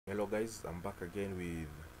Hello guys, I'm back again with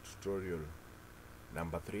tutorial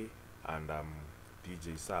number 3 and I'm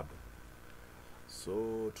DJ Sub.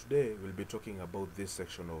 So today we'll be talking about this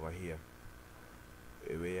section over here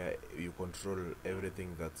where you control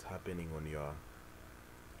everything that's happening on your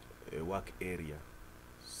work area.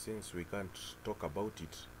 Since we can't talk about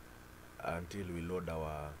it until we load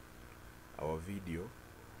our video,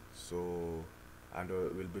 so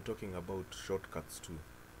we'll be talking about shortcuts too,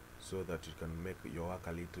 so that you can make your work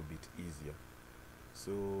a little bit easier.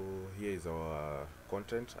 So here is our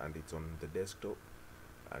content and it's on the desktop,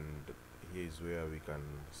 and here is where we can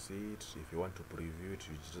see it. If you want to preview it,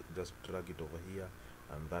 you just drag it over here,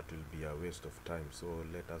 and that will be a waste of time. So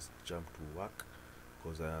let us jump to work,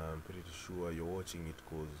 because I'm pretty sure you're watching it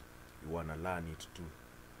because you want to learn it too.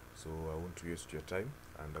 So I won't waste your time,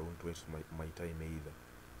 and I won't waste my time either.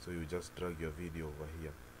 So you just drag your video over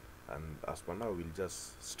here, and as per now we'll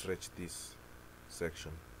just stretch this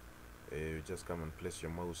section. You just come and place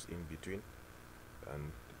your mouse in between,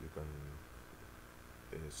 and you can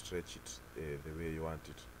stretch it the way you want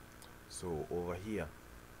it. So over here,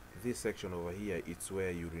 this section over here, it's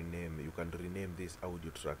where you can rename this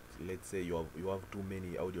audio track. Let's say you have too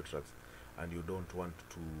many audio tracks and you don't want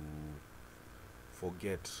to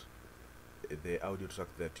forget the audio track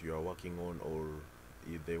that you are working on, or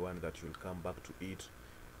the one that you'll come back to it.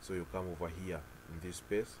 So you come over here in this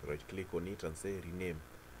space, right click on it and say rename,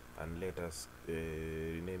 and let us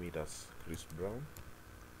rename it as Chris Brown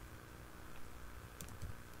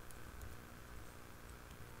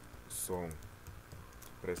song.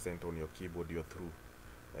 Present on your keyboard, you're through.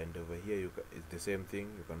 And over here it's the same thing,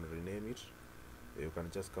 you can rename it. You can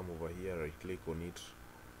just come over here, right click on it,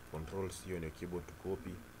 Control C on your keyboard to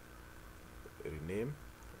copy, rename,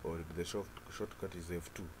 or the shortcut is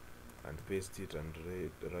F2, and paste it and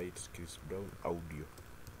write Chris Brown audio.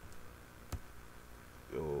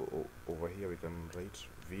 Over here we can write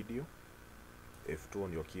video, F2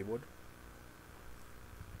 on your keyboard,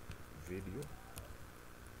 video,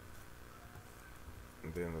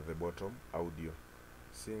 and then at the bottom audio.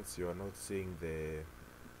 Since you are not seeing the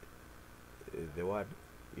word,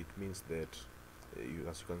 it means that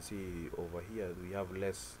as you can see over here, we have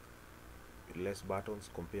less buttons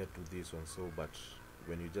compared to this one. So but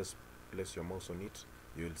when you just place your mouse on it,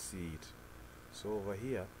 you will see it. So over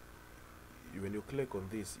here, when you click on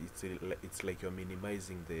this, it's like you're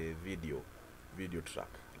minimizing the video track.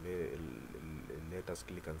 Let us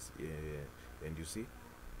click and you see,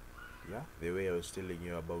 yeah, the way I was telling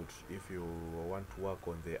you about, if you want to work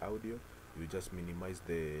on the audio, you just minimize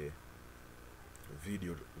the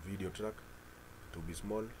video track to be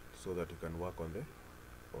small, so that you can work on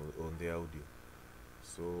the audio.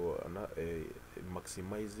 So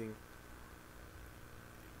maximizing,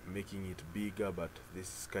 making it bigger, but this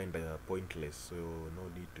is kind of pointless, so no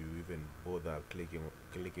need to even bother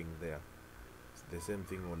clicking there. It's the same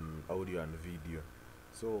thing on audio and video.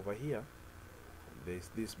 So over here there's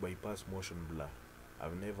this bypass motion blur.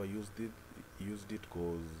 I've never used it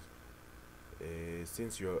because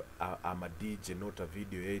since I'm a DJ, not a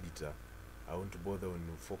video editor, I won't bother on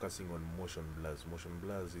focusing on motion blurs. Motion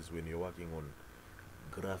blurs is when you're working on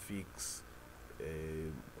graphics,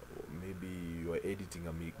 maybe you are editing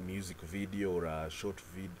a music video or a short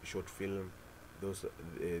film.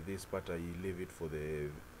 This part I leave it for the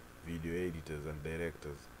video editors and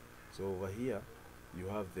directors. So over here you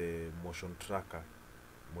have the motion tracker.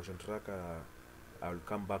 I'll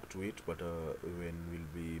come back to it, but when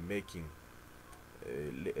we'll be making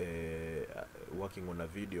working on a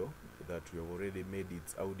video that we have already made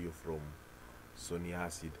its audio from Sony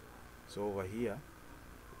Acid. So over here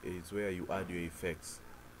is where you add your effects,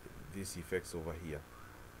 these effects over here.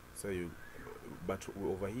 So but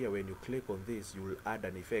over here, when you click on this, you will add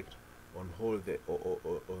an effect on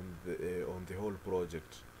the whole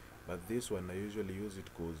project. But this one I usually use it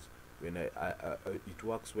because when it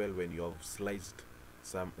works well when you have sliced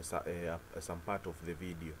some part of the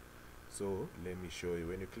video. So let me show you.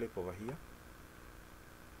 When you click over here,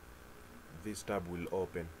 this tab will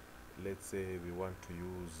open. Let's say we want to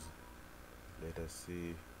use, let us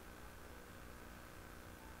see,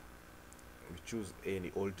 we choose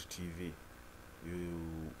any old TV,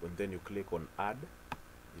 and then you click on add.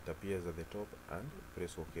 It appears at the top, and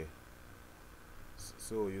press OK.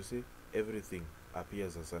 So you see everything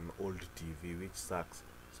appears as an old TV, which sucks.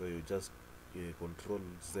 So you just Control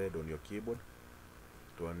Z on your keyboard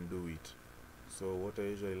to undo it. So what I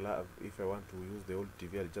usually love, if I want to use the old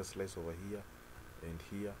TV, I'll just slice over here,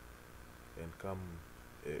 and come,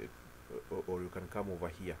 or you can come over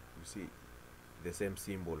here. You see the same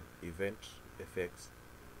symbol, event, effects,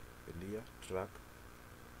 and here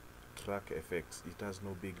track effects, it has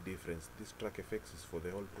no big difference. This track effects is for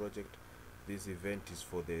the whole project. This event is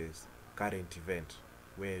for the current event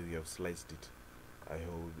where we have sliced it. I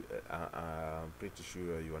hope I'm pretty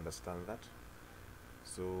sure you understand that.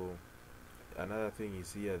 So another thing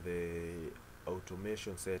is here, the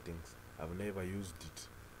automation settings. I've never used it,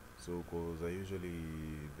 so because I usually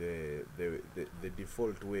the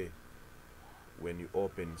default way when you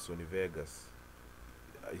open Sony Vegas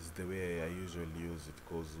is the way I usually use it,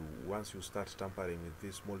 because once you start tampering with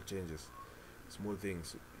these small changes, small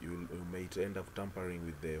things, you might end up tampering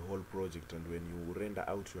with the whole project, and when you render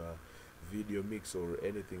out your video mix or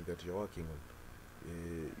anything that you're working on,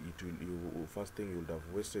 it will, you first thing, you would have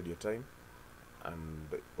wasted your time and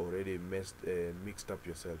already mixed up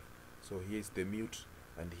yourself. So here's the mute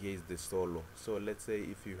and here's the solo. So let's say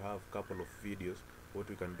if you have a couple of videos, what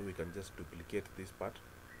we can do, we can just duplicate this part,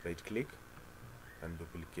 right click and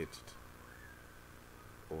duplicate it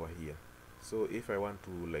over here. So if I want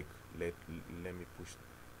to, like, let me push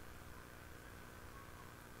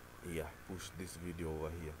this video over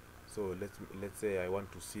here. So let's say I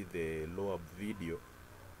want to see the lower video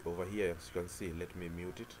over here. As you can see, let me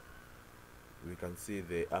mute it. We can see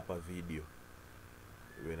the upper video.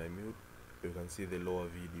 When I mute, you can see the lower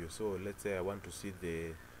video. So let's say I want to see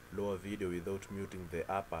the lower video without muting the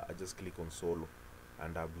upper. I just click on solo,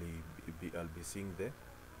 and I'll be seeing the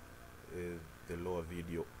lower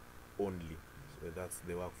video only. So that's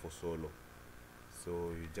the work for solo.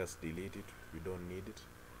 So you just delete it, you don't need it.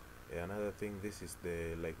 Another thing, this is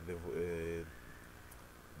the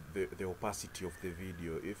the opacity of the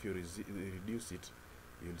video. If you reduce it,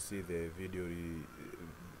 you'll see the video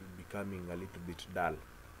becoming a little bit dull.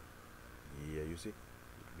 Yeah, you see it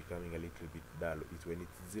becoming a little bit dull. It's when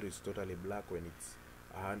it's 0, it's totally black. When it's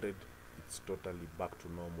 100, it's totally back to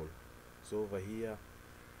normal. So over here,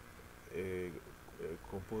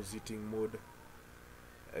 compositing mode,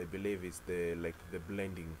 I believe it's the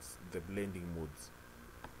blending modes.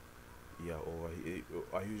 Yeah, or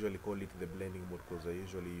I usually call it the blending mode because I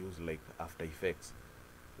usually use like After Effects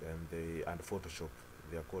and Photoshop.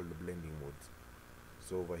 They are called blending modes.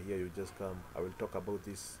 So over here you just come, I will talk about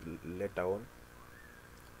this later on.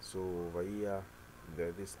 So over here,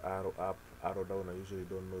 this arrow up, arrow down, I usually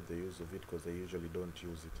don't know the use of it because I usually don't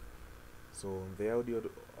use it. So on the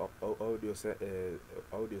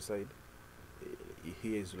audio side,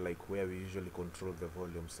 here is like where we usually control the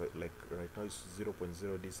volume. So like right now it's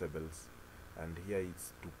 0.0 decibels, and here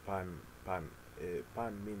it's to pan. Pan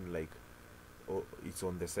mean like, oh, it's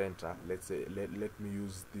on the center. Let's say let me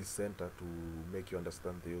use this center to make you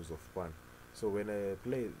understand the use of pan. So when I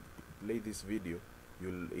play this video,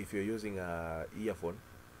 if you're using a earphone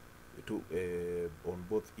to on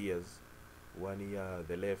both ears, one ear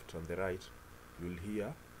the left and the right, you'll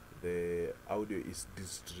hear the audio is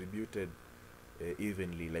distributed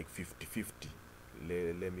evenly, like 50-50.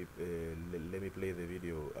 Let me play the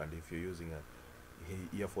video, and if you're using a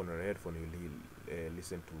earphone or a headphone,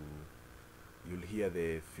 you'll hear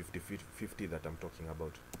the 50-50 that I'm talking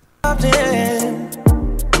about.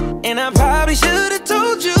 And I probably should have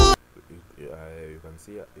told you.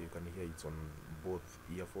 You can hear it's on both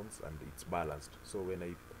earphones and it's balanced. So when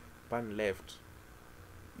I pan left,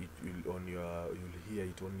 you'll hear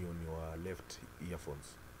it only on your left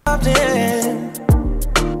earphones.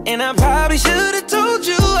 And I probably should have told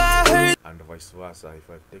you I heard. And vice versa. If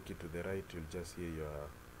I take it to the right, you'll just hear your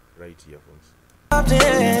right earphones.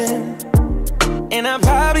 And I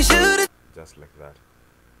probably should have. Just like that.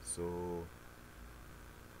 So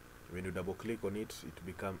when you double click on it, it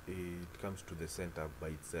comes to the center by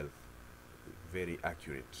itself. Very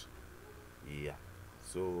accurate. Yeah.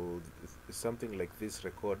 So something like this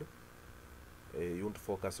record, you won't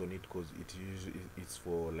focus on it because it's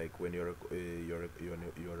for like when you're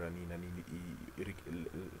running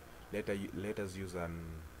let us use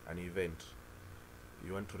an event.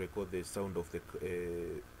 You want to record the sound of the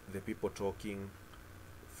people talking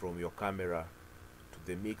from your camera to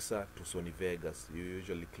the mixer to Sony Vegas. You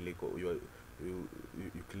usually click you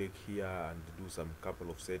click here and do some couple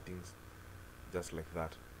of settings just like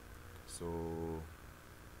that. So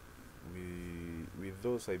with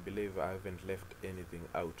those, I believe I haven't left anything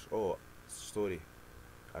out. Oh, sorry,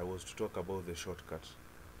 I was to talk about the shortcut.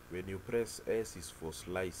 When you press S is for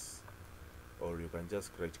slice, or you can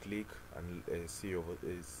just right click and see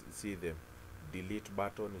them. Delete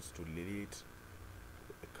button is to delete,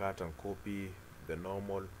 cut and copy. The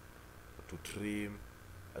normal to trim,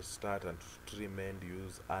 start and to trim end,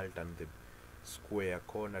 use Alt and the square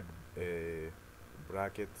cornered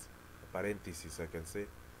brackets, parentheses I can say,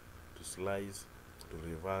 to slice, to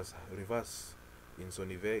reverse In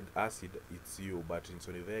Sony Vegas Acid it's you, but in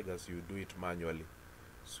Sony Vegas you do it manually.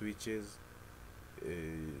 Switches,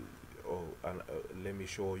 let me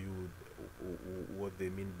show you what they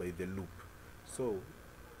mean by the loop. So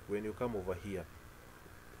when you come over here,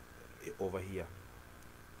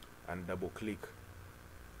 and double click,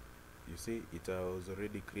 you see it has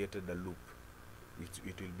already created a loop.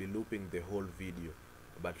 It will be looping the whole video,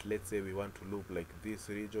 but let's say we want to loop like this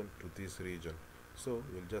region to this region. So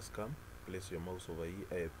you'll just come, place your mouse over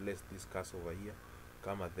here, place this cursor over here,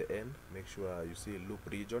 come at the end, make sure you see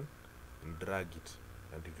loop region, and drag it,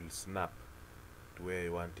 and it will snap to where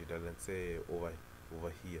you want it. And let's say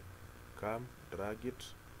over here, come, drag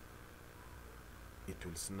it, it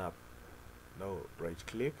will snap. Now right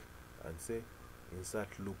click and say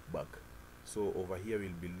insert loop back. So over here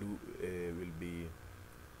will be looped.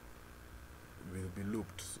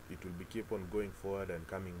 It will be keep on going forward and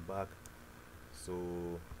coming back. So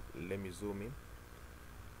let me zoom in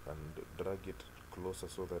and drag it closer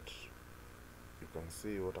so that you can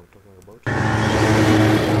see what I'm talking about.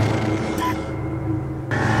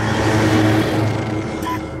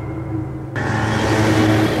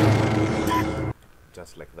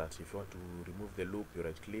 Just like that. If you want to remove the loop, you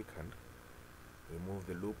right click and remove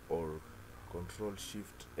the loop, or Control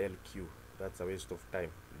Shift LQ. That's a waste of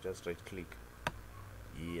time. You just right click.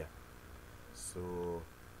 Yeah. So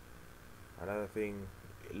another thing,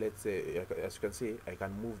 let's say, as you can see, I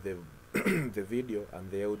can move the the video and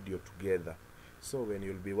the audio together. So when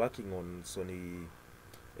you'll be working on Sony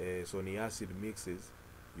Acid mixes,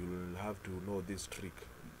 you'll have to know this trick.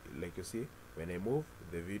 Like you see, when I move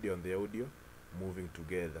the video and the audio moving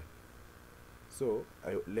together. So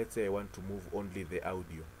let's say I want to move only the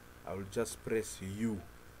audio. I will just press U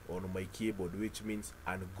on my keyboard, which means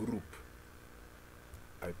ungroup.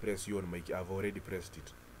 I press U on my I've already pressed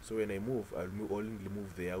it. So when I move, I'll only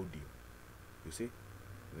move the audio. You see,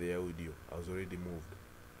 the audio has already moved.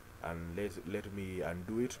 And let me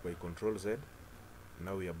undo it by Control Z.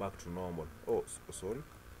 Now we are back to normal. Oh, sorry.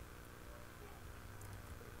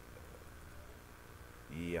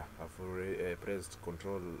 Yeah, I've already pressed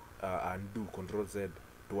undo Control Z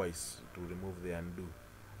twice to remove the undo,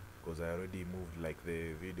 because I already moved like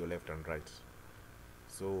the video left and right.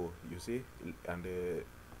 So you see, and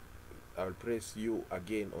I'll press U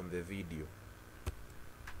again on the video.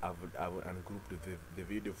 I've ungrouped the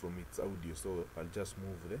video from its audio, so I'll just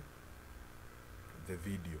move the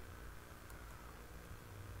video.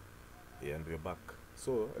 Yeah, and we're back.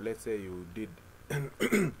 So let's say you did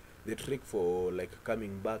the trick for like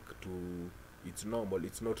coming back to its normal.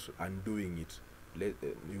 It's not undoing it.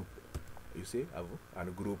 You see, I've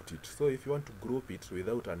ungrouped it. So if you want to group it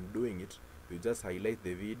without undoing it, you just highlight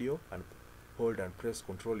the video and hold and press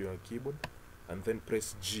Control on your keyboard, and then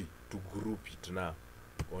press G to group it now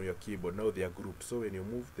on your keyboard. Now they are grouped. So when you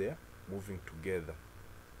move, they are moving together.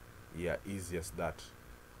 Yeah, easy as that.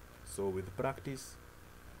 So with practice,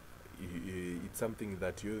 it's something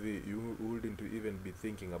that you wouldn't even be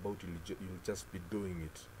thinking about. You'll just be doing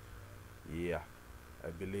it. Yeah, I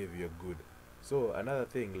believe you're good. So another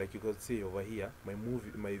thing, like you can see over here,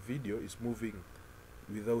 my video is moving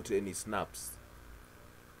without any snaps.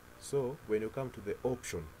 So when you come to the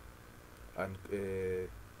option and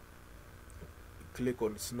click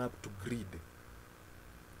on snap to grid,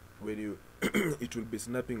 when you it will be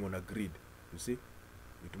snapping on a grid. You see,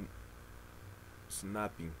 it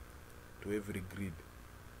snapping to every grid.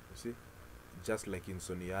 You see, just like in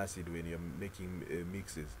Sony Acid, when you're making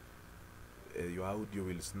mixes, your audio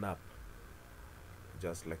will snap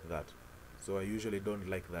just like that. So I usually don't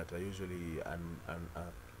like that. I usually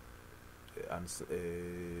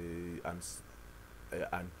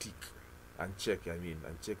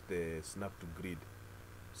uncheck the snap to grid.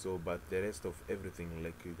 So but the rest of everything,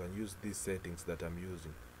 like you can use these settings that I'm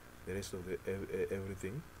using. The rest of the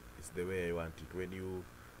everything is the way I want it. When you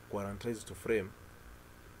quantize to frame,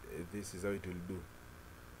 this is how it will do.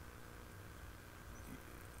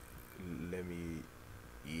 Let me,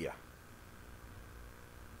 yeah,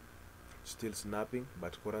 still snapping,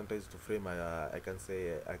 but quantize to frame, I can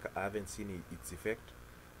say I haven't seen its effect.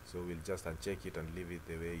 So we'll just uncheck it and leave it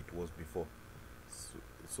the way it was before.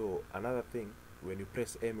 So another thing, when you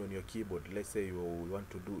press M on your keyboard, let's say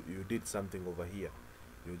you did something over here,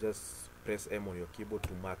 you just press M on your keyboard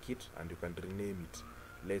to mark it, and you can rename it.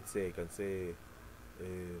 Let's say I can say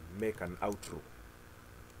make an outro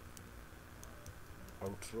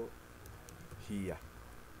here,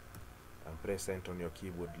 and press enter on your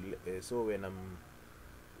keyboard. So when I'm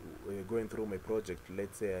going through my project,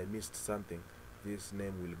 let's say I missed something, this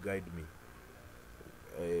name will guide me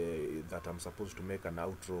that I'm supposed to make an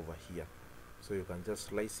outro over here. So you can just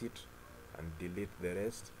slice it and delete the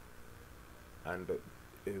rest, and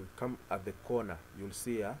come at the corner, you'll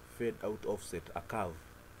see a fade out offset, a curve,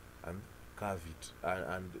 and curve it,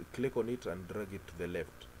 and click on it and drag it to the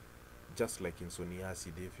left, just like in Sony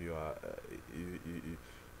Acid. If you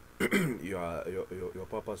are your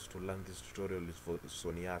purpose to learn this tutorial is for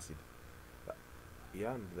Sony Acid,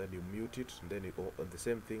 yeah, and then you mute it, and then the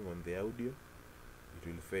same thing on the audio, it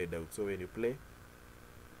will fade out. So when you play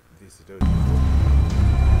this, it will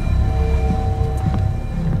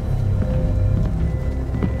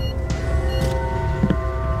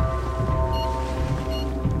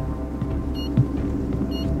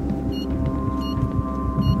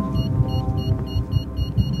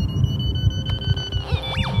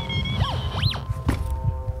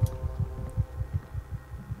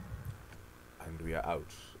we are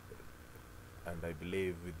out. And I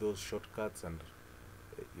believe with those shortcuts and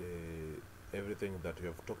everything that we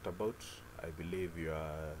have talked about, I believe you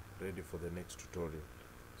are ready for the next tutorial.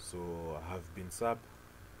 So I have been Sab.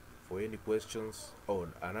 For any questions, oh,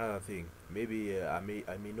 another thing, maybe I may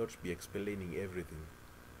not be explaining everything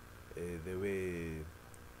the way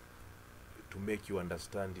to make you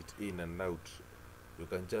understand it in and out. You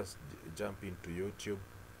can just jump into YouTube.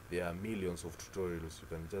 There are millions of tutorials. You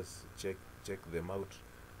can just check them out,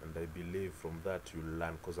 and I believe from that you'll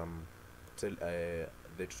learn, because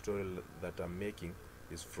the tutorial that I'm making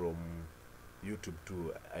is from YouTube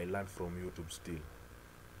too. I learned from YouTube still,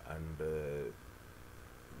 and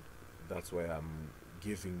that's why I'm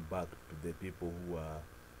giving back to the people who are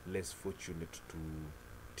less fortunate to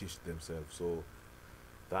teach themselves. So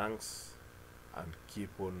thanks, and keep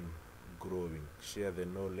on growing. Share the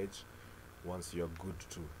knowledge once you're good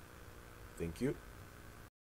too. Thank you.